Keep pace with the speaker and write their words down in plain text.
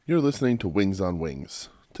You're listening to Wings on Wings.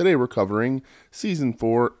 Today we're covering Season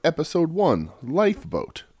 4, Episode 1,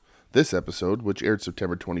 Lifeboat. This episode, which aired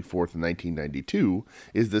September 24th, 1992,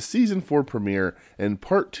 is the Season 4 premiere and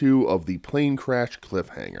Part 2 of the plane crash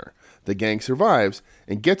cliffhanger. The gang survives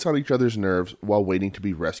and gets on each other's nerves while waiting to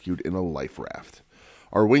be rescued in a life raft.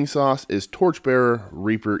 Our wing sauce is Torchbearer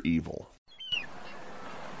Reaper Evil.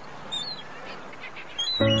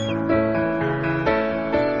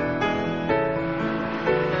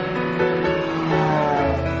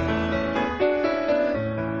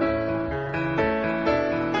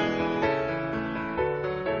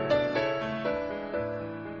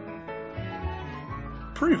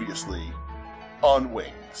 Previously on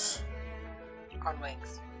Wings. On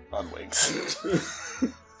Wings.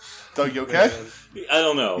 Doug, you okay? I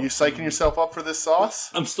don't know. You psyching yourself up for this sauce?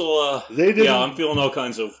 I'm still, I'm feeling all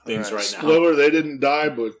kinds of things right now. Spoiler, they didn't die,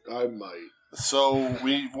 but I might. So,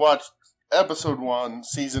 we watched Episode 1,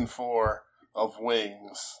 Season 4 of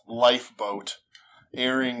Wings, Lifeboat,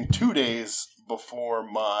 airing 2 days before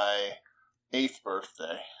my 8th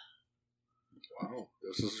birthday. Wow,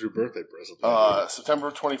 this is your birthday present. September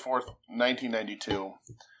 24th, 1992.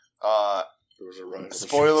 There was a ride.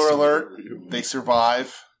 Spoiler alert, they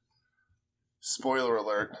survive. Spoiler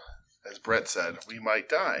alert, as Brett said, we might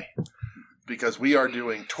die. Because we are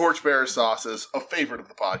doing Torchbearer sauces, a favorite of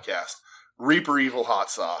the podcast. Reaper Evil hot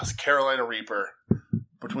sauce, Carolina Reaper,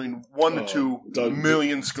 between 1 to 2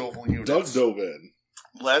 million Scoville units. Doug dove in.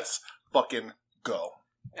 Let's fucking go.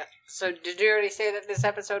 Yeah. So, did you already say that this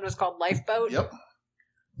episode was called Lifeboat? Yep.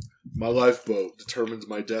 My lifeboat determines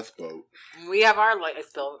my death boat. We have our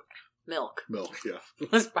lifeboat, Milk. Milk, yeah.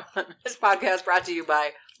 This podcast brought to you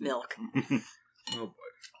by Milk. Oh,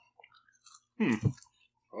 boy.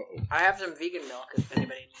 Uh-oh. I have some vegan milk if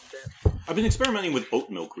anybody needs it. I've been experimenting with oat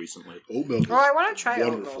milk recently. Oat milk Oh, I want to try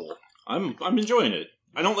oat wonderful. milk. I'm enjoying it.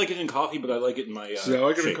 I don't like it in coffee, but I like it in my See, I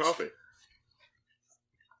like it in shakes. coffee.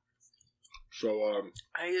 So,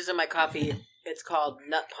 I use in my coffee. It's called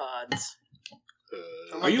Nut Pods.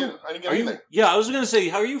 Are you? I didn't get anything. Yeah, I was going to say,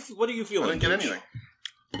 what are you I feeling? didn't get anything.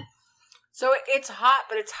 So it's hot,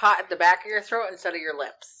 but it's hot at the back of your throat instead of your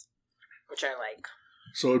lips, which I like.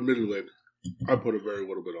 So, admittedly, I put a very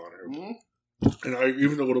little bit on here. Mm-hmm. And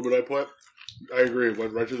even the little bit I put, I agree, it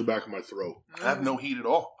went right to the back of my throat. I have no heat at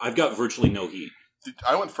all. I've got virtually no heat.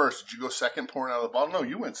 I went first. Did you go second, pouring out of the bottle? No,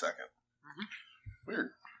 you went second. Mm-hmm. Weird.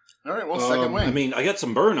 All right, well, second wing. I mean, I got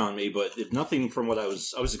some burn on me, but nothing from what I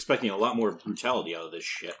was expecting a lot more brutality out of this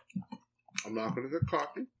shit. I'm not going to get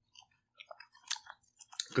coffee.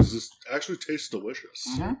 Because this actually tastes delicious.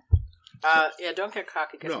 Mm-hmm. Yeah, don't get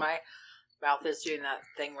cocky because No. my mouth is doing that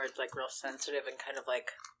thing where it's like real sensitive and kind of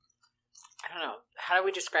like, I don't know, how do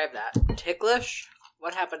we describe that? Ticklish?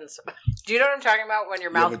 What happens? Do you know what I'm talking about when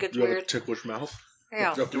your mouth gets You have a weird? ticklish mouth?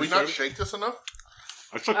 Yeah. Is that what Did we you not said? shake this enough?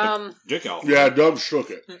 I took the dick out. Yeah, Doug shook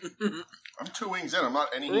it. I'm 2 wings in. I'm not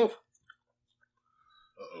any Ooh. heat.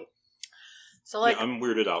 Uh-oh. So like, Yeah, I'm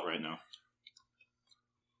weirded out right now.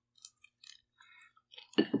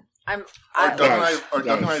 Are Doug and Guys, Doug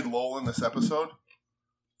and I lol in this episode?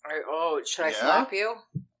 should I Yeah? slap you?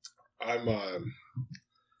 I'm,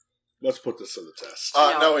 let's put this to the test.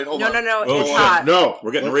 No, wait, hold on. No, Oh, it's shit. hot. No.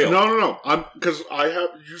 We're getting real. No. Because I have,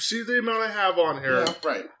 you see the amount I have on here, Yeah,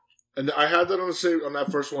 right. and I had that on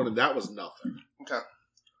that first one, and that was nothing. Okay. I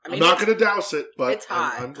I'm mean, not going to douse it, but it's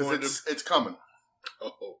hot. I'm Because going it's coming.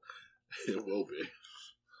 Oh, it will be.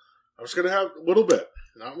 I'm just going to have a little bit,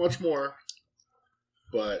 not much more,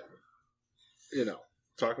 but,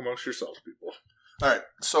 talk amongst yourselves, people. All right,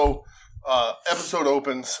 so episode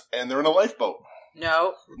opens, and they're in a lifeboat.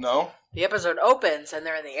 No, No? the episode opens and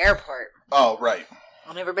they're in the airport. Oh, right.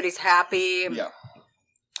 And everybody's happy. Yeah.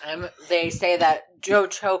 And they say that Joe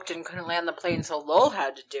choked and couldn't land the plane, so Lowell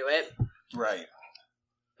had to do it, Right.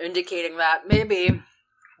 indicating that maybe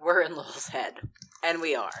we're in Lowell's head. And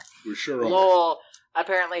we are. We sure are. Lowell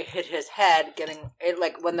apparently hit his head getting it,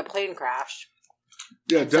 like when the plane crashed.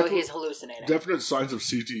 Yeah, So he's hallucinating. definite signs of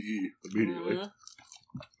CTE immediately. Mhm.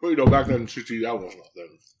 Well, back then, CTE, that was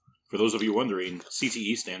nothing. For those of you wondering,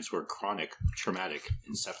 CTE stands for chronic traumatic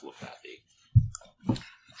encephalopathy.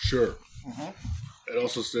 Sure. Mm-hmm. It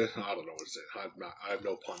also said, I don't know what it said. I have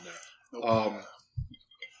no pun there.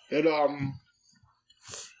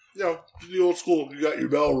 Nope. The old school, you got your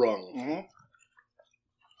bell rung. Mm-hmm.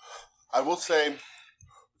 I will say,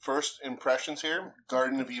 first impressions here,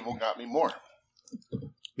 Garden of Evil got me more.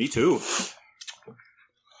 Me too.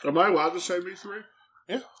 Am I allowed to say me three?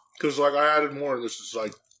 Yeah. Because, I added more, and this is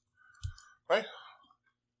like... Right.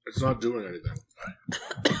 It's not doing anything.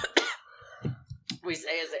 We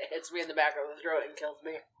say as it hits me in the back of the throat and kills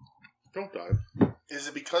me. Don't die. Is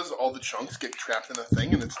it because all the chunks get trapped in a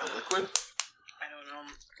thing and it's the liquid? I don't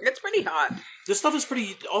know. It's pretty hot. This stuff is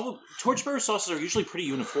pretty... All the torchbearer sauces are usually pretty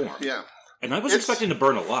uniform. Yeah. And I was expecting to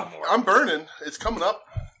burn a lot more. I'm burning. It's coming up.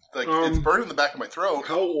 Like, it's burning the back of my throat.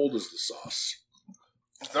 How old is the sauce?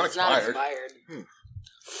 It's not It's expired. not expired.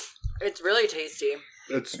 It's really tasty.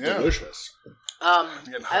 It's delicious. I'm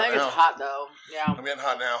getting hot I think now. it's hot though. Yeah. I'm getting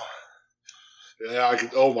hot now. Yeah, I could.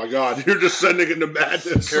 Oh my god, you're just sending it into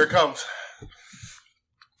madness. Here it comes.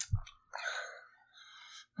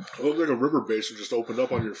 It looked like a river basin just opened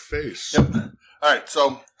up on your face. Yep. All right,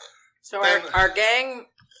 so So our gang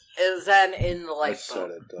is then in the I said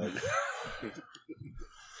lifeboat. it, Doug.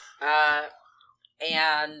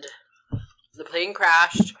 And the plane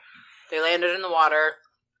crashed. They landed in the water.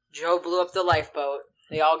 Joe blew up the lifeboat.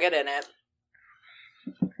 They all get in it.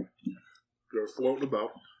 They're floating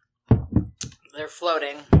about. They're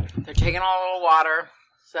floating. They're taking on a little water.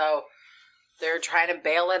 So they're trying to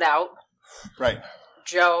bail it out. right.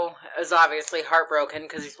 Joe is obviously heartbroken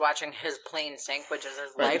because he's watching his plane sink, which is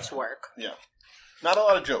his Right. life's work. Yeah. Not a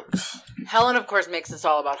lot of jokes. Helen, of course, makes this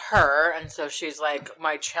all about her, and so she's like,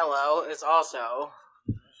 my cello is also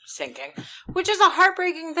sinking, which is a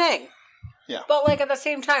heartbreaking thing. Yeah. But, like, at the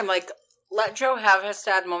same time, like, let Joe have his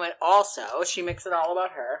sad moment also. She makes it all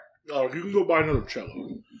about her. Oh, you can go buy another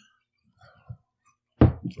cello.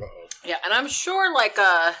 Uh-oh. Yeah, and I'm sure, like,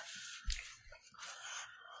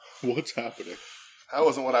 What's happening? That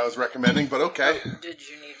wasn't what I was recommending, but okay. did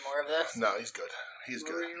you need more of this? No, he's good. He's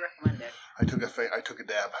What good. were you recommending? I took a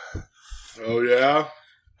dab. Oh, yeah?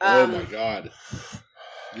 Oh, my God.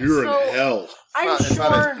 You're so- in hell. I'm It's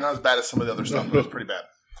sure... not as bad as some of the other stuff, but it's pretty bad.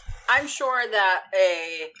 I'm sure that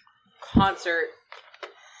a concert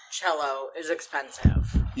cello is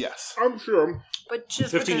expensive. Yes. I'm sure. But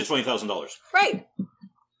just $15,000 to because- $20,000. Right.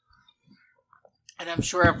 And I'm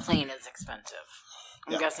sure a plane is expensive.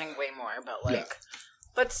 I'm Yeah. guessing way more, but like... Yeah.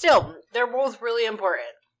 But still, they're both really important.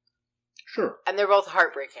 Sure. And they're both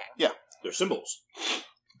heartbreaking. They're cymbals.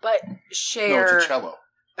 But No, Cher... it's a cello.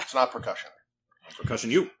 It's not percussion.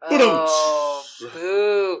 Percussion you. Oh,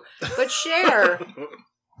 boo. But Cher,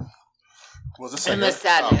 Was a singer. in the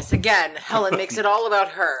sadness, again, Helen makes it all about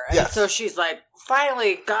her. And Yes. so she's like,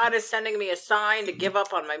 finally, God is sending me a sign to give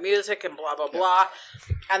up on my music and blah, blah, blah.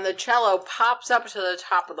 And the cello pops up to the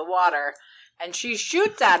top of the water, and she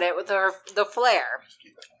shoots at it with the flare.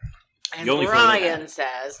 And The only flare they Brian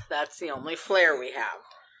says, that's the only flare we have.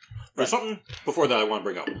 There's something before that I want to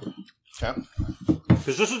bring up. Okay.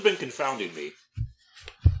 Because this has been confounding me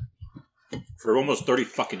for almost 30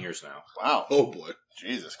 fucking years now. Wow. Oh, boy.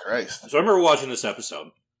 Jesus Christ. So I remember watching this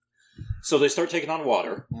episode. So they start taking on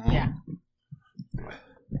water. Yeah.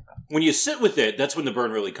 When you sit with it, that's when the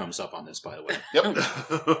burn really comes up on this, by the way.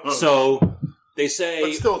 Yep. So they say...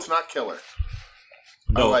 But still, it's not killer.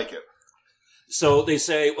 I No. like it. So they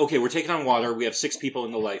say, okay, we're taking on water. We have 6 people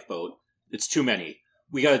in the lifeboat. It's too many.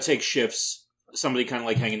 We got to take shifts. Somebody kind of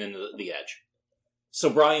like hanging in the edge. So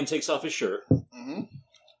Brian takes off his shirt. Mm-hmm.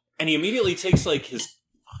 And he immediately takes like his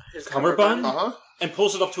cummerbund Uh-huh. and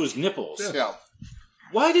pulls it up to his nipples. Yeah.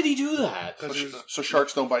 Why did he do that? So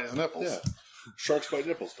sharks don't bite his nipples. Yeah. Sharks bite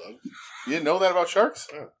nipples, Doug. You didn't know that about sharks?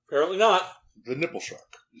 Apparently not. The nipple shark.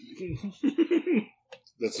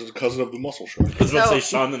 That's a cousin of the mussel shark. I was about to say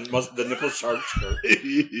So- Sean the nipple shark shirt.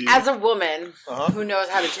 As a woman Uh-huh. who knows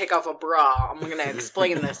how to take off a bra, I'm going to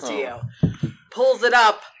explain this to you. Pulls it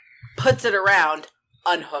up, puts it around,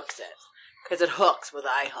 unhooks it. Because it hooks with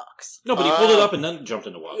eye hooks. No, but he pulled it up and then jumped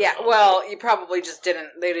in the water. Yeah, well, you probably just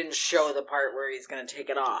they didn't show the part where he's going to take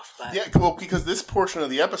it off. But Yeah, well, because this portion of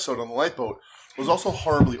the episode on the lifeboat was also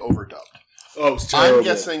horribly overdubbed. Oh, it's terrible. I'm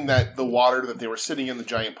guessing that the water that they were sitting in the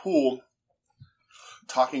giant pool,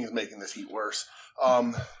 talking is making this heat worse,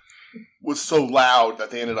 was so loud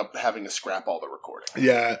that they ended up having to scrap all the recording.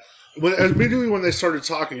 Yeah. Immediately when they started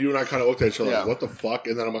talking, you and I kind of looked at each other Yeah. like, what the fuck?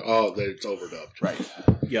 And then I'm like, oh, it's overdubbed. Right.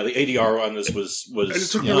 Yeah, the ADR on this was And it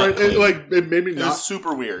took me not right, clean. it made me It not. was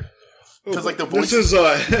super weird. Because, like, the This voices...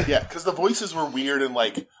 is, Yeah, because the voices were weird and,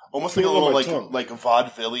 like, almost like a Feel on little, my like, tongue. like a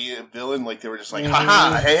vaudevillian villain. Like, they were just like,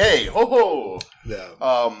 ha-ha, hey, hey, ho-ho. yeah.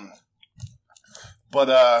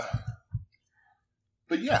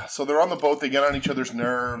 But yeah, so they're on the boat. They get on each other's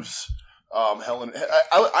nerves. Helen,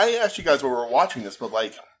 I asked you guys when we were watching this, but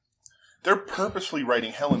like, they're purposely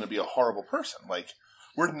writing Helen to be a horrible person. Like,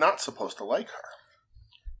 we're not supposed to like her.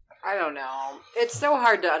 I don't know. It's so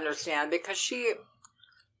hard to understand because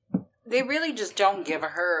they really just don't give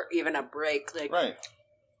her even a break. Like, Right.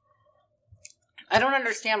 I don't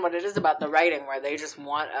understand what it is about the writing where they just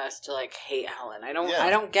want us to like hate Helen. I Yeah.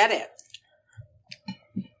 don't get it.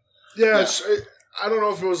 Yeah, Yeah. I don't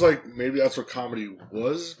know if it was like, maybe that's what comedy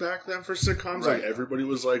was back then for sitcoms. Right. Like, everybody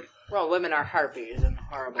was like... Well, women are harpies and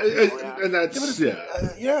horrible people, yeah. And that's,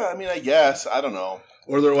 yeah, I mean, I guess. I don't know.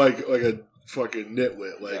 Or they're like a fucking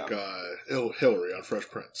nitwit, like Hillary on Fresh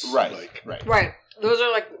Prince. Right, Like, right. Right.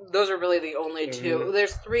 Those are really the only two.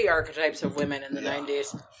 There's 3 archetypes of women in the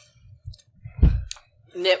 90s.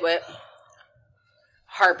 Nitwit,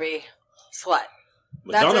 harpy, slut.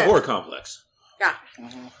 Madonna it. Whore Complex. Yeah.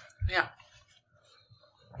 Mm-hmm. Yeah.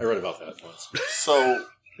 I read about that once. So,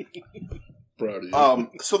 proud of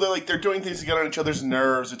you. so they're doing things to get on each other's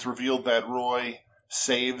nerves. It's revealed that Roy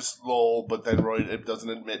saves Lowell, but then Roy doesn't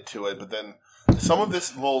admit to it. But then some of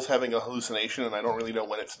this Lowell's having a hallucination, and I don't really know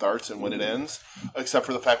when it starts and when it ends, except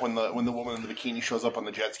for the fact when the woman in the bikini shows up on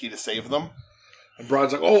the jet ski to save them. And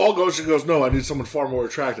Brian's like, oh, I'll go. She goes, no, I need someone far more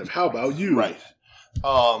attractive. How about you? Right.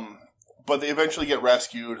 But they eventually get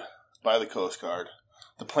rescued by the Coast Guard.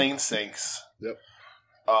 The plane sinks. Yep.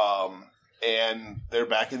 And they're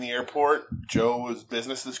back in the airport. Joe's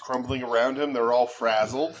business is crumbling around him. They're all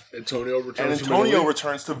frazzled. Antonio returns And from Antonio Italy.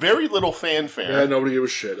 returns to very little fanfare. Yeah, nobody gave a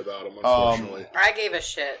shit about him, unfortunately. I gave a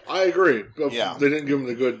shit. I agree. But Yeah. They didn't give him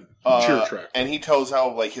the good cheer track. And he tells how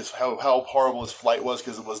how horrible his flight was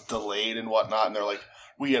because it was delayed and whatnot. And they're like,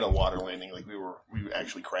 we had a water landing. Like, we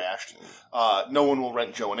actually crashed. No one will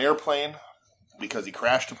rent Joe an airplane because he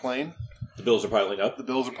crashed a plane. The bills are piling up. The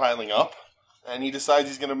bills are piling up. And he decides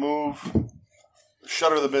he's going to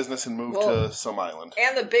shutter the business and move to some island.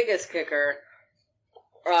 And the biggest kicker,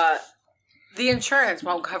 the insurance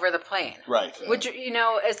won't cover the plane. Right. Which,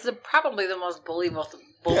 is probably the most believable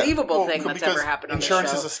Well, thing that's because ever happened on the show.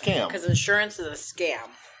 insurance is a scam. Because insurance is a scam.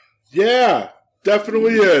 Yeah,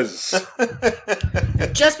 definitely is.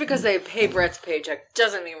 Just because they pay Brett's paycheck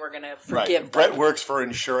doesn't mean we're going to forgive them. Brett works for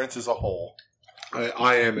insurance as a whole.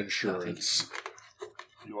 I am insurance.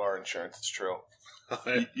 You are insurance, it's true.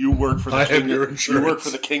 You work for the I king. am your You insurance. work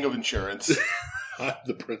for the king of insurance. I'm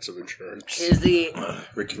the prince of insurance. Is the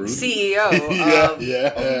Rick Rude. CEO yeah,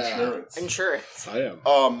 of Insurance. insurance. I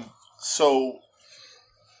am. So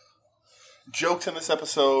jokes in this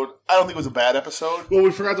episode. I don't think it was a bad episode. Well,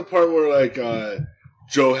 we forgot the part where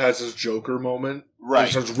Joe has his Joker moment. Right.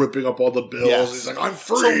 He starts ripping up all the bills. Yes. He's like, I'm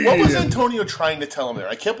free. So what was And- Antonio trying to tell him there?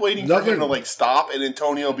 I kept waiting Nothing. for him to stop, and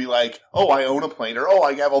Antonio be like, "Oh, I own a plane," or "Oh,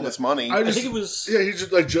 I have all this money." I think it was... Yeah, he's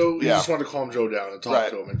just like Joe. He Yeah. just wanted to calm Joe down and talk Right.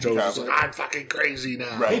 to him, and Joe's Okay. just like, "I'm fucking crazy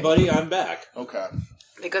now. Right. Hey, buddy, I'm back. Okay,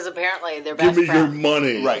 Because apparently they're Give best me your friends.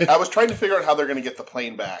 money." right. I was trying to figure out how they're going to get the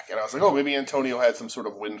plane back, and I was like, "Oh, maybe Antonio had some sort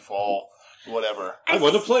of windfall, whatever." I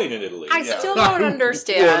won a plane in Italy. I Yeah. still don't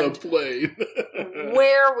understand On a plane.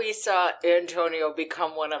 where we saw Antonio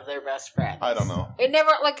become one of their best friends. I don't know. It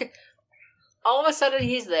never, all of a sudden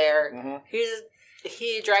he's there. Mhm.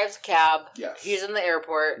 He drives a cab. Yes. He's in the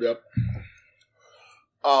airport. Yep.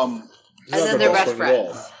 And then they're best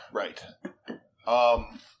friends. Right.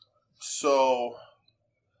 So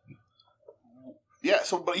yeah,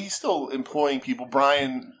 but he's still employing people.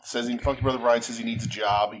 Brian says Funky Brother Brian says he needs a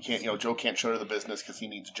job. He can't, Joe can't shutter the business because he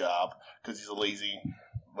needs a job because he's a lazy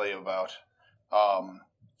layabout.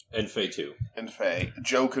 And Faye, too. And Faye.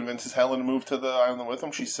 Joe convinces Helen to move to the island with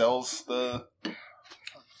him. She sells the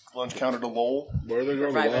lunch counter to Lowell. Where are they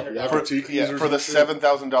going? $500. Wapatiki's or For the some shit?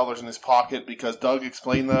 $7,000 in his pocket because Doug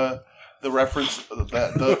explained the reference,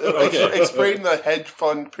 Okay. explained the hedge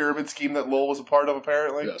fund pyramid scheme that Lowell was a part of,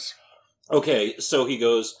 apparently. Yes. Okay, so he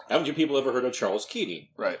goes, haven't you people ever heard of Charles Keating?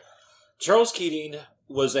 Right. Charles Keating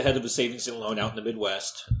was the head of a savings and loan out in the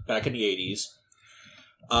Midwest back in the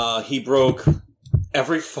 80s. He broke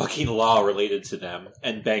every fucking law related to them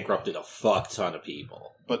and bankrupted a fuck ton of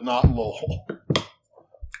people. But not Lowell.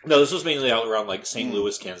 No, this was mainly out around St.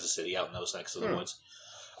 Louis, Kansas City, out in those next to the woods.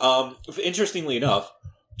 Interestingly enough,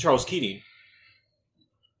 Charles Keating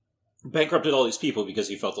bankrupted all these people because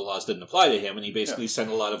he felt the laws didn't apply to him, and he basically sent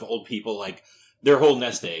a lot of old people, their whole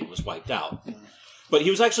nest egg was wiped out. But he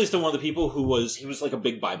was actually still one of the people he was like a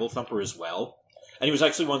big Bible thumper as well. And he was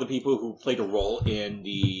actually one of the people who played a role in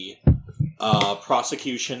the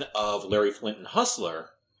prosecution of Larry Flint and Hustler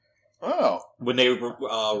Oh. when they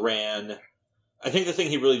ran. I think the thing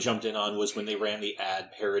he really jumped in on was when they ran the ad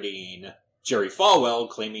parodying Jerry Falwell,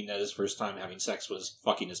 claiming that his first time having sex was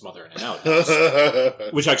fucking his mother in an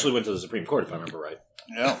outhouse, which actually went to the Supreme Court, if I remember right.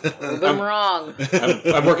 Yeah. I'm wrong.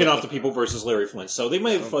 I'm working off the People versus Larry Flint, so they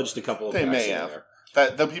may have fudged a couple of They facts may in have.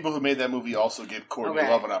 there. The people who made that movie also gave Courtney Okay.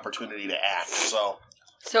 Love an opportunity to act, so...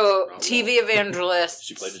 So, TV evangelist,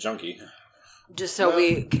 She played the junkie. just so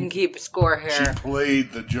we can keep score She here.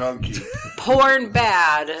 played the junkie. Porn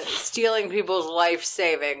bad, stealing people's life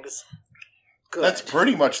savings. Good. That's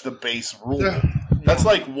pretty much the base rule. Yeah. That's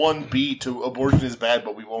like 1B to abortion is bad,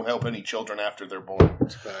 but we won't help any children after they're born.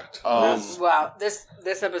 It's a fact. Wow, this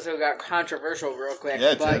episode got controversial real quick.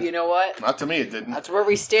 Yeah, it but did. you know what? Not to me, it didn't. That's where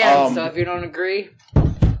we stand. So if you don't agree,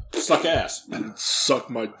 Suck ass. Suck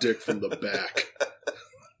my dick from the back.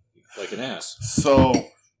 Like an ass. So,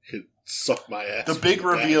 He'd suck my ass. the from big the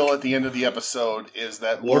back. reveal at the end of the episode is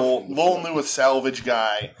that Lord Lowell from the Lowell front. knew a salvage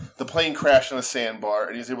guy. The plane crashed on a sandbar,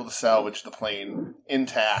 and he was able to salvage the plane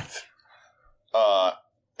intact.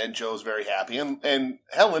 And Joe's very happy, and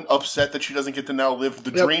Helen upset that she doesn't get to now live the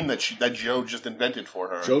Yep. dream that Joe just invented for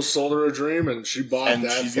her. Joe sold her a dream, and she bought and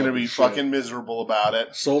that. she's gonna be shit. fucking miserable about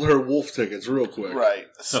it. Sold her wolf tickets real quick. Right.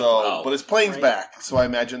 So, Oh. but his plane's Right. back, so I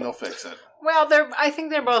imagine they'll fix it. well, I think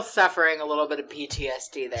they're both suffering a little bit of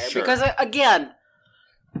PTSD there Sure. because again,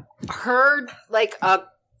 her like a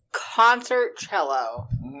concert cello,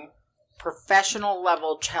 Mhm. professional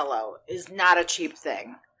level cello is not a cheap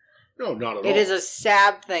thing. No, not at all. It is a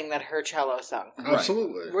sad thing that her cello sunk.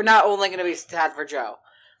 Absolutely. We're not only going to be sad for Joe.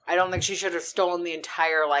 I don't think she should have stolen the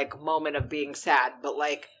entire like moment of being sad, but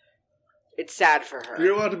like it's sad for her.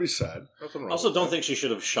 You're allowed to be sad. Nothing wrong. Also, with don't that. think she should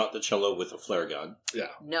have shot the cello with a flare gun. Yeah.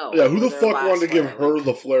 No. Yeah. Who the their fuck last wanted to give one. her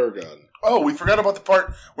the flare gun? Oh, we forgot about the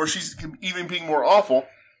part where she's even being more awful.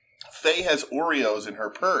 Faye has Oreos in her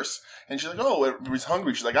purse, and she's like, "Oh, everybody's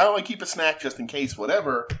hungry." She's like, "I only keep a snack just in case,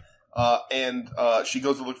 whatever." And she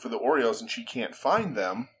goes to look for the Oreos, and she can't find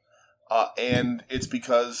them. And it's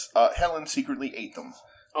because Helen secretly ate them.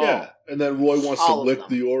 Oh, Yeah. And then Roy wants to All of lick them.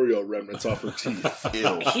 the Oreo remnants off her teeth.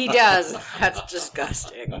 Ew. he does. That's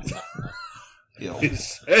disgusting. Ew. He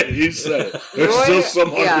said it. There's Roy- still some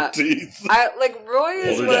on yeah. her teeth. Roy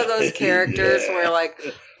is one of those characters Yeah. where like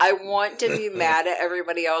I want to be mad at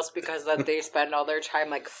everybody else because that they spend all their time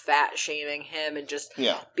like fat shaming him and just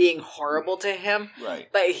Yeah, being horrible to him. right.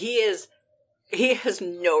 But he has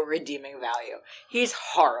no redeeming value. He's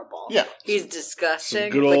horrible. Yeah. He's Some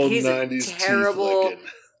disgusting. good Like old he's 90s a terrible, teeth licking.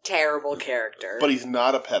 terrible character. But he's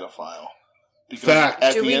not a pedophile. Because Fact.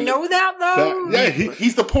 at Do the we end- know that though? Yeah,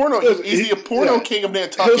 he's the porno. He's the porno king of He'll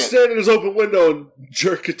Nantucket. stand in his open window and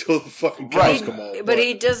jerk it till the fucking cows Right. come home. But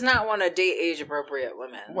he does not want to date age appropriate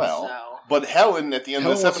women. Well, so. but Helen at the end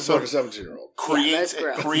Helen of wants this to fuck a episode 17-year-old. creates that's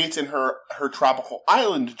gross. creates in her tropical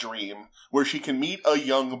island dream where she can meet a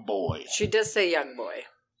young boy. She does say young boy.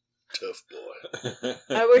 Tough boy.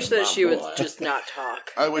 I wish that My she would boy. just not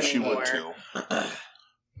talk. I wish she anymore. would too.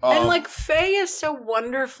 And like Faye is so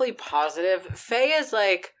wonderfully positive. Faye is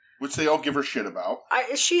like which they all give her shit about.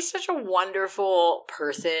 she's such a wonderful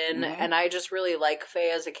person, Mhm. and I just really like Faye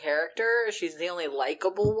as a character. She's the only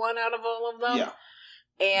likable one out of all of them. Yeah,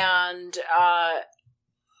 And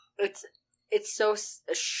it's so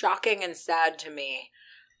shocking and sad to me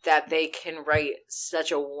that they can write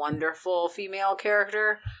such a wonderful female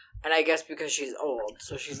character. And I guess because she's old,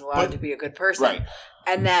 so she's allowed But- to be a good person. right.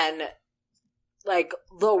 And then, like,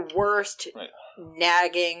 the worst, Right.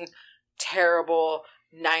 nagging, terrible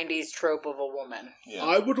 90s trope of a woman. Yeah,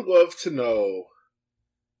 I would love to know,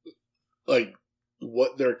 like,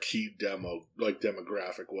 what their key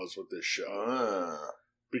demographic was with this show.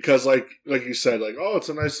 Because, like you said, like, oh, it's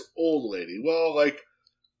a nice old lady. Well, like,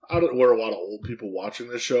 I don't were a lot of old people watching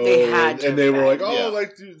this show, They had to and they were have like, been. oh, Yeah.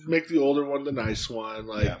 like, make the older one the nice one,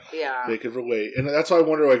 like. Yeah. Yeah. They could relate, and that's why I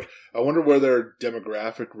wonder. Like, I wonder where their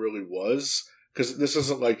demographic really was, because this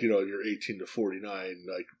isn't like your 18 to 49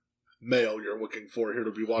 like male you're looking for here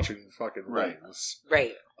to be watching fucking Right. Rings.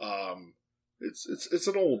 Right. It's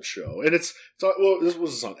an old show, and it's well, this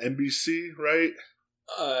was on NBC, right?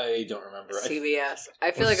 I don't remember. CBS.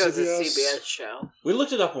 I feel Was like it was a CBS? CBS show. We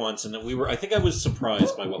looked it up once, and I think I was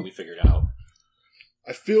surprised by what we figured out.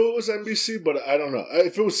 I feel it was NBC, but I don't know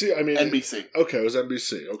if it was. I mean, NBC Okay, it was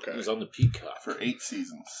NBC. Okay, It was on the Peacock. for 8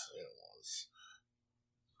 seasons. Yeah, it was.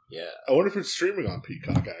 Yeah. I wonder if it's streaming on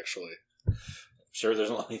Peacock actually. I'm sure there's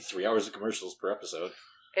only 3 hours of commercials per episode.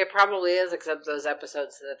 It probably is, except those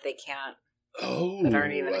episodes that they can't, Oh, that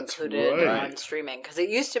aren't even that's included right. on streaming. Because it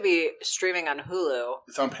used to be streaming on Hulu,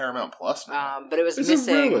 It's on Paramount Plus now. but it was Is it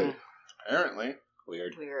missing. really? Apparently,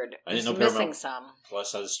 Weird. Weird. I didn't It's know missing Paramount some.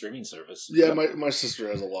 Plus has a streaming service. Yeah, my sister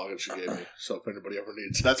has a login she gave me, so if anybody ever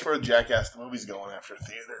needs it. that's where Jackass the movie's going after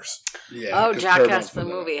theaters. Yeah, Oh, 'cause Jackass Paramount's the for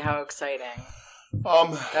that. movie. How exciting. That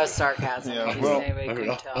That was sarcasm. Yeah, in case well, anybody I mean,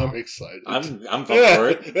 couldn't tell. I'm excited. I'm fun for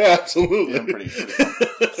it. Yeah, absolutely. Yeah, I'm pretty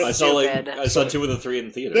I saw Stupid. I saw 2 of the 3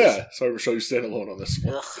 in theaters. Yeah, sorry for showing you stand alone on this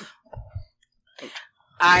one. Ugh.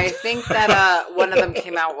 I think that one of them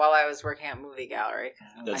came out while I was working at Movie Gallery.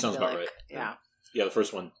 That I sounds feel about like- right. Yeah. Yeah, the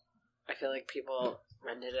first one. I feel like people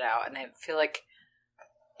rented it out, and I feel like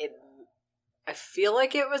it. I feel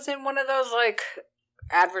like it was in one of those like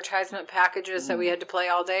advertisement packages that we had to play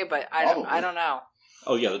all day, but I don't know.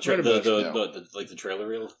 Oh yeah, the trailer reel.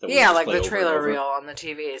 That we Yeah, just like play the over trailer and over. reel on the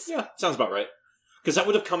TVs. Yeah, sounds about right. Because that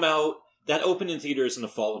would have come out. That opened in theaters in the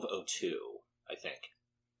fall of 2002, I think.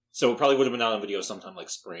 So it probably would have been out on video sometime like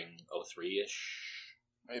spring 2003-ish.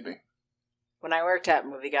 Maybe. When I worked at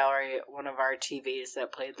Movie Gallery, one of our TVs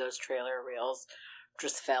that played those trailer reels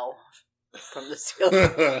just fell from the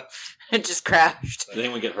ceiling. It just crashed. Did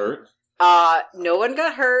anyone get hurt? No one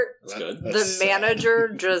got hurt. That's good. The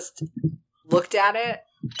manager just looked at it,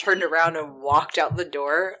 turned around, and walked out the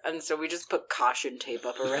door. And so we just put caution tape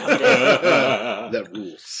up around it. That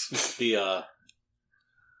rules.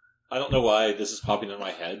 I don't know why this is popping in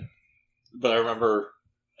my head, but I remember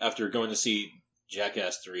after going to see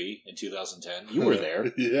Jackass 3 in 2010, you were there.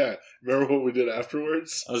 Yeah. Remember what we did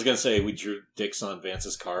afterwards? I was going to say we drew dicks on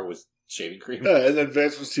Vance's car with shaving cream. Yeah, and then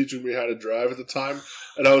Vance was teaching me how to drive at the time,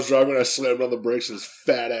 and I was driving and I slammed on the brakes and his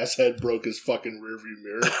fat ass head broke his fucking rearview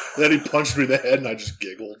mirror. And then he punched me in the head and I just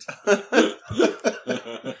giggled.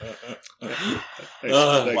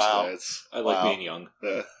 Thanks, wow. Vance. I like being young.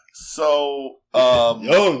 Yeah. So,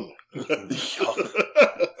 Young.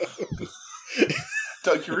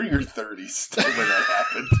 Doug, you're in your 30s still when that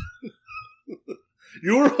happened.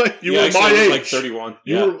 You were my I was age. like 31.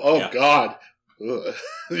 You were, yeah. God. Ugh.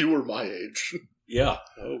 You were my age. Yeah.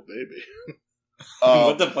 Oh, baby.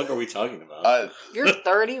 What the fuck are we talking about? You're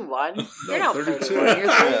 31? You're not 32. 31. You're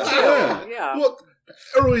 32. Yeah. Yeah. Well,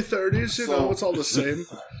 early 30s, you So- know, it's all the same.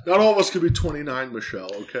 Not all of us could be 29,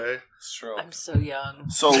 Michelle, okay? It's true. I'm so young.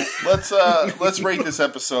 So let's rate this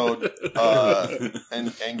episode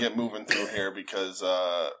and get moving through here because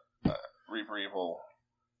Reaper Evil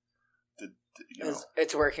did you know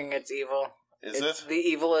It's working. It's evil. is It's it? The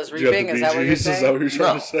evil is Do you have reaping. the Is that what you're BGs? Is that saying? what you're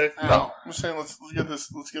trying No. to say? No, I'm saying let's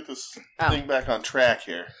get this thing back on track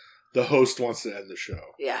here. The host wants to end the show.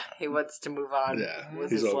 Yeah, he wants to move on Yeah, with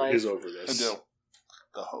he's his life. over I this. do.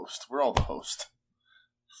 The host. We're all the host.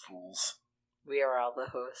 Fools. We are all the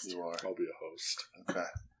host. You are. I'll be a host. Okay.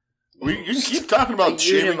 You can keep talking about A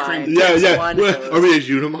shaving Unimind. cream. Yeah, That's yeah. one Wait, host. are we a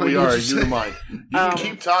Unimind? We are a What'd you say? Unimind. You can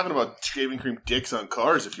keep talking about shaving cream dicks on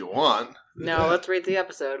cars if you want. No, let's rate the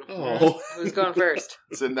episode. Oh. Who's going first?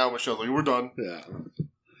 So now Michelle's like, we're done. Yeah.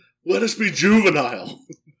 Let us be juvenile.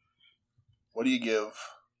 What do you give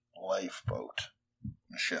Lifeboat,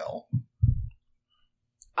 Michelle?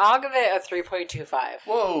 I'll give it a 3.25.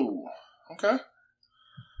 Whoa. Okay.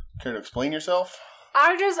 Care to explain yourself?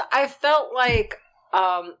 I felt like,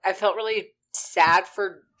 I felt really sad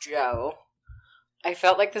for Joe. I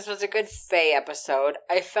felt like this was a good Faye episode.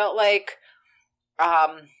 I felt like,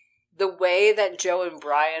 the way that Joe and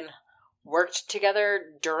Brian worked together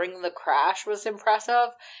during the crash was impressive.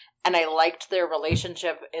 And I liked their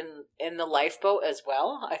relationship in the lifeboat as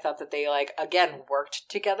well. I thought that they, again, worked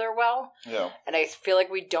together well. Yeah. And I feel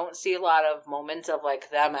like we don't see a lot of moments of,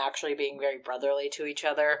 them actually being very brotherly to each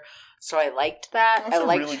other. So I liked that. That's I a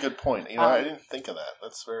liked, really good point. You know, I didn't think of that.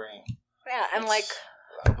 That's very... Yeah, and,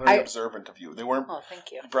 very observant of you. They weren't... Oh,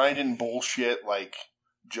 thank you. Brian didn't bullshit like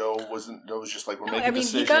Joe wasn't. Joe was just like, we're making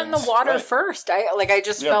decisions. He got in the water Right. first. I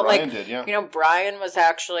just felt Brian like, did, yeah. Brian was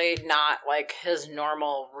actually not, his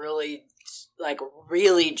normal, really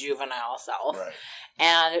juvenile self. Right.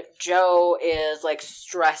 And Joe is,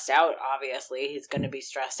 stressed out, obviously. He's going to be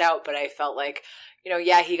stressed out, but I felt like,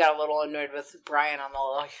 he got a little annoyed with Brian on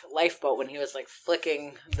the lifeboat when he was,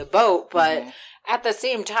 flicking the boat, but at the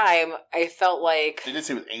same time, I felt like... They did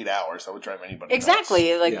say it was 8 hours. That would drive anybody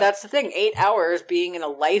Exactly. nuts. That's the thing. 8 hours being in a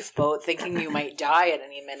lifeboat thinking you might die at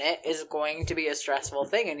any minute is going to be a stressful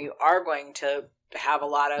thing, and you are going to have a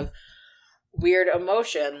lot of weird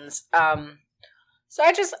emotions. So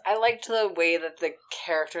I liked the way that the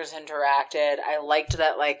characters interacted. I liked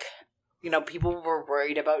that, people were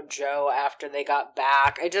worried about Joe after they got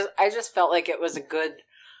back. I just felt like it was a good...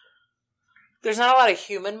 There's not a lot of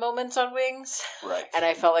human moments on Wings. Right. And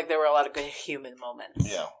I felt like there were a lot of good human moments.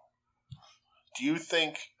 Yeah. Do you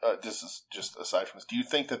think, this is just aside from this, do you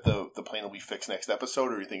think that the plane will be fixed next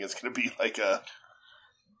episode, or do you think it's going to be like a...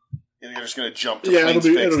 You think they're just going to jump to plane's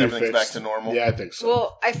fixed and everything's back to normal? Yeah, I think so.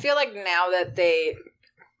 Well, I feel like now that they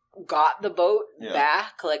got the boat Yeah.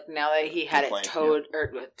 back, now that he had plane, it towed,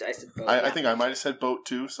 or I said boat, I think I might have said boat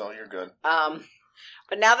too, so you're good.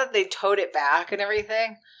 but now that they towed it back and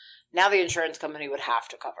everything, now the insurance company would have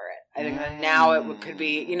to cover it. I think that now it could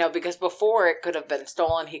be, because before it could have been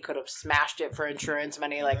stolen, he could have smashed it for insurance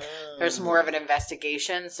money. There's more of an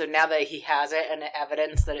investigation. So now that he has it and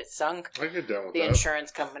evidence that it's sunk, I get down with the that.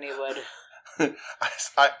 insurance company would.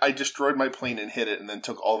 I destroyed my plane and hit it, and then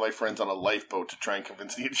took all my friends on a lifeboat to try and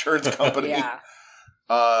convince the insurance company. Yeah.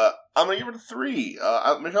 I'm going to give it a 3.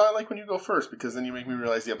 Michelle, I like when you go first because then you make me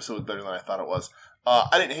realize the episode was better than I thought it was. I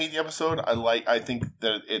didn't hate the episode. I think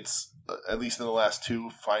that it's, at least in the last 2,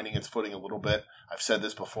 finding its footing a little bit. I've said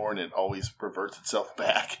this before and it always reverts itself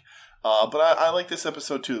back. But I like this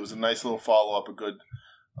episode too. It was a nice little follow-up, a good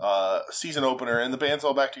season opener, and the band's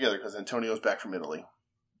all back together because Antonio's back from Italy.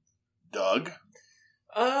 Doug?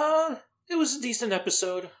 It was a decent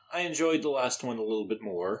episode. I enjoyed the last one a little bit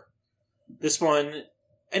more. This one,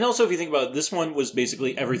 and also if you think about it, this one was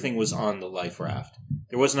basically everything was on the life raft.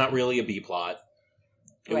 There was not really a B-plot.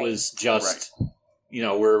 It was just,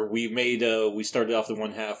 where we made, we started off the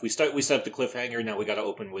one half. We set up the cliffhanger, now we gotta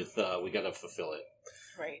open with, we gotta fulfill it.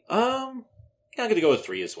 Right. I'm gonna go with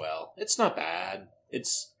 3 as well. It's not bad.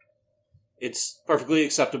 It's perfectly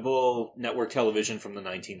acceptable network television from the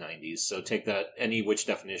 1990s, so take that any which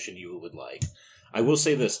definition you would like. I will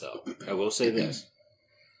say this, though.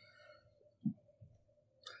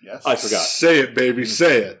 Yes? I forgot. Say it, baby,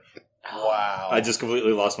 say it. Wow. I just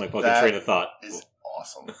completely lost my fucking train of thought. Is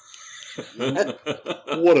awesome.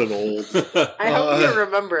 What an old. I hope you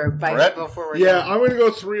remember it by Brett? before we're Yeah, done. I'm going to go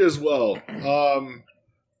 3 as well.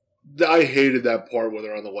 I hated that part where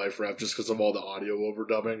they're on the life raft just because of all the audio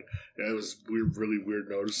overdubbing. It was really weird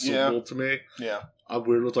noticeable to me. Yeah. I'm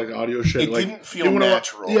weird with audio shit. It didn't feel when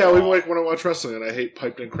natural. Yeah, even when I watch wrestling and I hate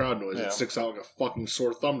piped in crowd noise, Yeah. it sticks out like a fucking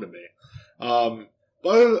sore thumb to me. But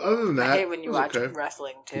other than that, I hate when you it was watch okay.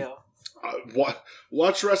 wrestling too.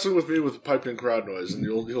 Watch wrestling with me with piped in crowd noise, and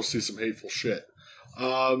you'll see some hateful shit.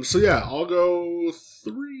 So yeah, I'll go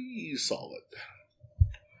 3 solid.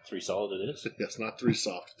 3 solid it is. Yes, not 3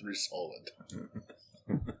 soft, 3 solid.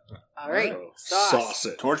 All right, So, sauce. sauce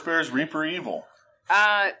it. Torchbearer's Reaper Evil.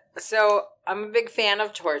 So I'm a big fan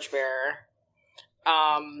of Torchbearer.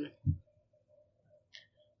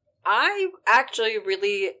 I actually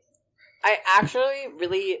really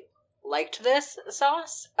liked this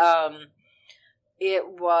sauce. It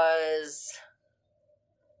was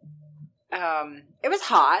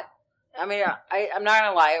hot. I mean, I'm not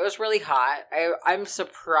gonna lie, it was really hot. I'm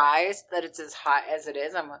surprised that it's as hot as it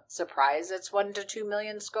is. I'm surprised it's 1 to 2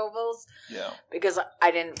 million Scovilles. Yeah. Because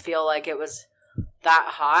I didn't feel like it was that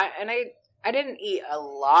hot, and I didn't eat a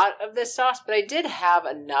lot of this sauce, but I did have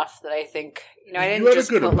enough that I think, I You didn't had a just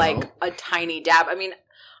good put amount. a tiny dab. I mean,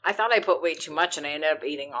 I thought I put way too much, and I ended up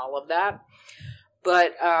eating all of that.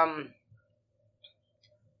 But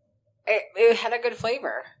it had a good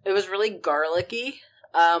flavor. It was really garlicky,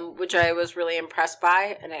 which I was really impressed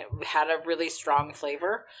by, and it had a really strong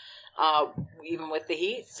flavor, even with the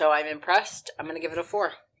heat. So I'm impressed. I'm going to give it a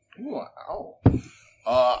 4. Wow.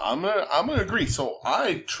 I'm gonna agree. So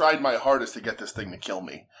I tried my hardest to get this thing to kill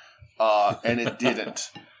me, and it didn't.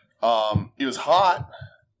 It was hot,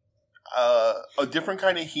 a different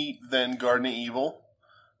kind of heat than Garden of Evil,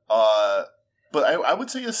 but I would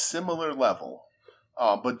say a similar level,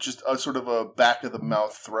 but just a sort of a back of the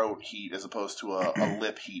mouth throat heat as opposed to a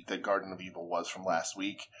lip heat that Garden of Evil was from last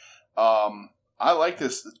week. I like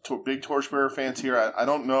this. Big Torchbearer fans here. I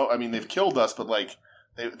don't know. I mean, they've killed us, but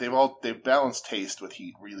they've balanced taste with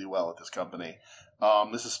heat really well at this company.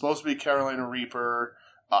 This is supposed to be Carolina Reaper.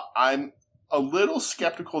 I'm a little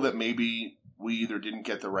skeptical that maybe we either didn't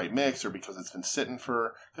get the right mix or because it's been sitting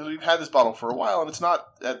because we've had this bottle for a while and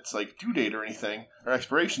it's due date or anything or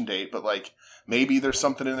expiration date, but maybe there's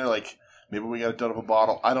something in there maybe we got a dud of a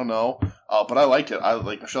bottle. I don't know. But I liked it.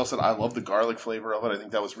 Like Michelle said, I love the garlic flavor of it. I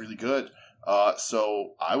think that was really good.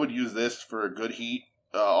 So I would use this for a good heat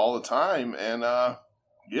all the time, and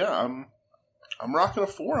yeah, I'm rocking a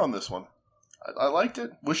 4 on this one. I liked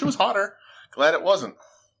it. Wish it was hotter. Glad it wasn't.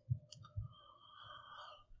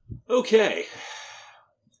 Okay.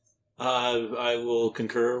 I will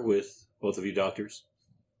concur with both of you doctors.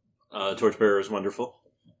 Torchbearer is wonderful.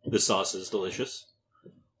 The sauce is delicious.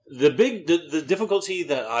 The difficulty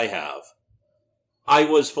that I have, I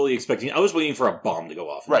was fully expecting, I was waiting for a bomb to go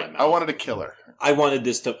off in my Right. mouth. I wanted a killer. I wanted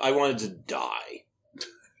to die.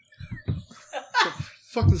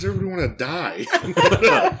 Fuck does everybody want to die?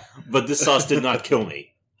 But this sauce did not kill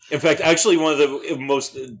me. In fact, actually, one of the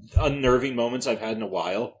most unnerving moments I've had in a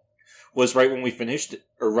while was right when we finished,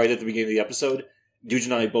 or right at the beginning of the episode. Dude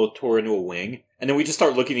and I both tore into a wing, and then we just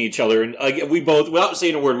started looking at each other, and we both, without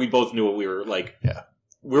saying a word, we both knew what we were like. Yeah.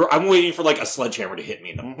 I'm waiting for a sledgehammer to hit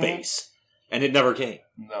me in the face, and it never came.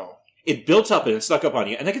 No. It built up and it stuck up on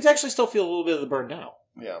you, and I can actually still feel a little bit of the burn now.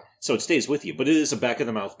 Yeah. So it stays with you, but it is a back of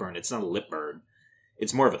the mouth burn. It's not a lip burn.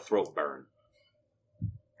 It's more of a throat burn.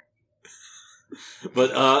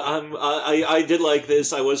 But I did like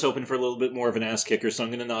this. I was hoping for a little bit more of an ass kicker, so I'm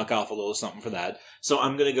going to knock off a little something for that. So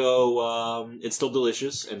I'm going to go, it's still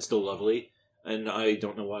delicious and still lovely. And I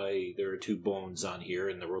don't know why there are 2 bones on here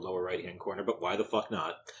in the lower right-hand corner, but why the fuck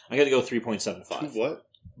not? I got to go 3.75. What?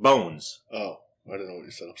 Bones. Oh, I didn't know what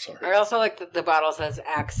you said. I'm sorry. I also like that the bottle says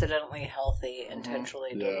accidentally healthy,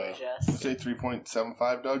 intentionally Yeah. delicious. Say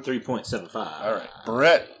 3.75, Doug? 3.75. All right.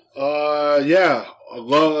 Brett. Yeah.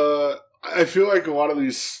 I feel like a lot of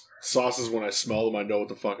these sauces, when I smell them, I know what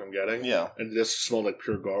the fuck I'm getting. Yeah. And this smelled like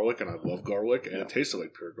pure garlic, and I love garlic, and Yeah. it tasted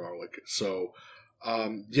like pure garlic. So,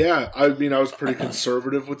 yeah, I mean, I was pretty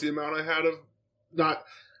conservative with the amount I had of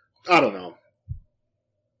I don't know.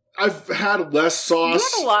 I've had less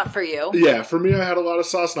sauce. You had a lot for you. Yeah, for me, I had a lot of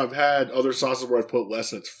sauce, and I've had other sauces where I've put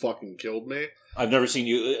less, and it's fucking killed me. I've never seen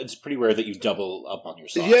you. It's pretty rare that you double up on your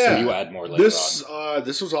sauce. Yeah. So you add more later on.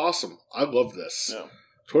 This was awesome. I love this. Yeah.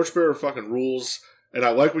 Torchbearer fucking rules. And I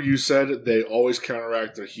like what you said. They always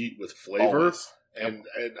counteract the heat with flavor. Always. And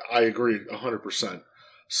I agree 100%.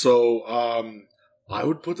 So, I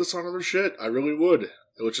would put this on other shit. I really would.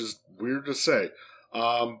 Which is weird to say.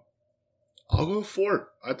 I'll go 4.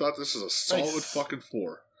 I thought this is a solid fucking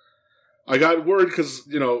 4. I got worried because,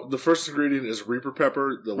 the first ingredient is Reaper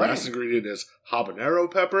pepper. The last ingredient is habanero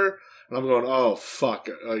pepper. And I'm going, oh, fuck.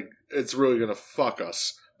 Like, it's really going to fuck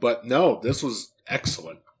us. But no, this was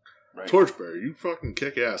excellent. Right. Torchbearer, you fucking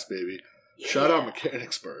kick ass, baby. Yeah. Shout out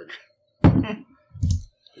Mechanicsburg.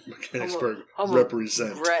 Mechanicsburg Home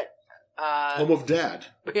represent. Brett. Home of Dad.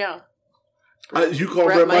 Yeah. You call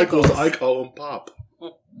Brett Brett Michaels, Michaels. I call him Pop.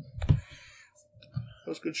 That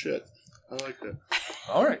was good shit. I liked it.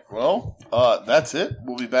 All right. Well, that's it.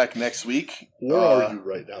 We'll be back next week. Where are you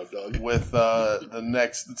right now, Doug? With the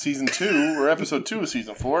next season 2 or episode 2 of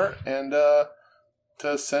season 4, and to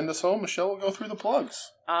send us home, Michelle will go through the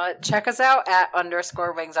plugs. Check us out at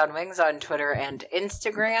 _Wings on Wings on Twitter and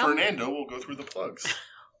Instagram. Fernando will go through the plugs.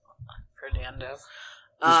 Fernando.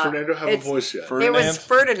 Does Fernando have a it's- voice yet? It was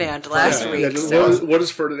Ferdinand last Yeah, week. yeah, So what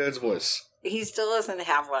is Ferdinand's voice? he still doesn't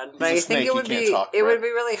have one, but He's a I snake, think he it would can't be talk, it right? would be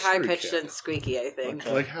really Sure high he pitched can. and squeaky. I think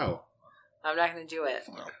Like how? I'm not going to do it.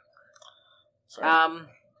 No. Sorry.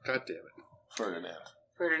 God damn it.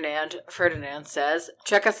 Ferdinand says,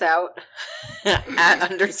 check us out at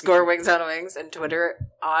 _Wings on Wings and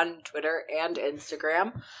on Twitter and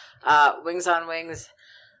Instagram. Wings on Wings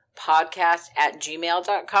podcast at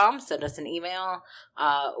gmail.com. Send us an email.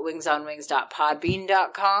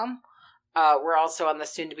 wingsonwings.podbean.com. We're also on the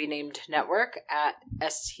soon to be named network at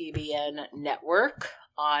STBN Network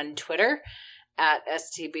on Twitter at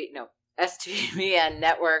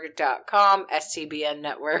STBNnetwork.com,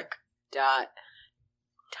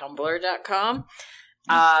 STBNnetwork.tumblr.com,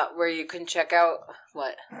 where you can check out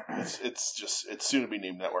what? It's soon to be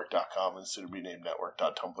named network.com and soon to be named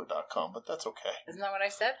network.tumblr.com, but that's okay. Isn't that what I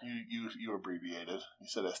said? You abbreviated. You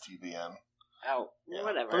said STBN. Oh, Yeah,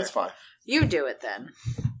 whatever. but it's fine. You do it then.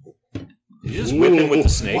 You just whip him with the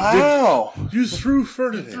snake. Wow. You threw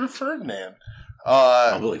Ferdinand. Through Ferdinand.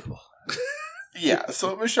 Unbelievable. Yeah,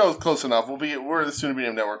 so Michelle's close enough. We're the Soon to Be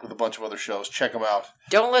Named Network with a bunch of other shows. Check them out.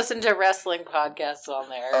 Don't listen to wrestling podcasts on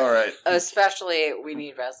there. All right. Especially We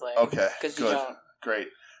Need Wrestling. Okay. Because you Good. don't. Great.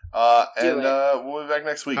 Do We'll be back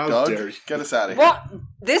next week. How Doug, dare you. get us out of here. Well,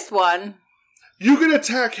 this one. You can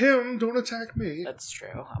attack him. Don't attack me. That's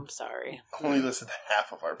true. I'm sorry. Only listen to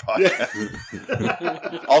half of our podcast.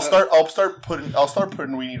 I'll start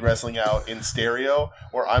putting We Need Wrestling out in stereo,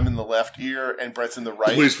 where I'm in the left ear and Brett's in the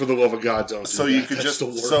right. Please, for the love of God, don't do So that. you could That's just the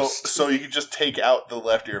worst. so you could just take out the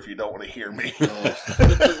left ear if you don't want to hear me.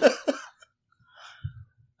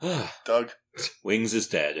 Doug, Wings is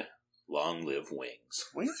dead. Long live Wings.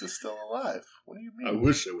 Wings is still alive. What do you mean? I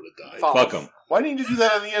wish they would have died. Fuck. Fuck him. Why didn't you do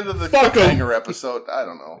that at the end of the Fuck 'em. cliffhanger episode? I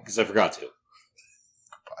don't know. Because I forgot to.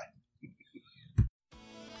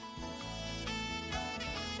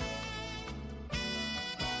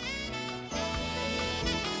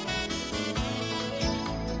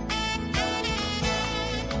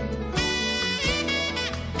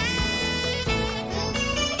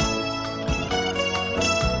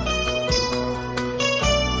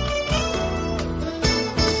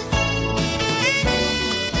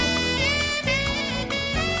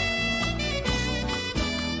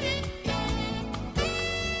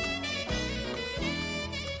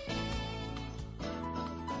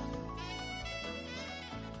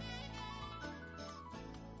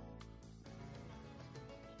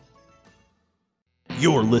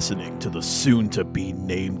 You're listening to the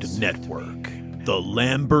soon-to-be-named network, the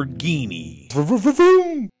Lamborghini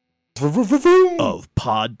of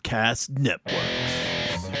Podcast Network.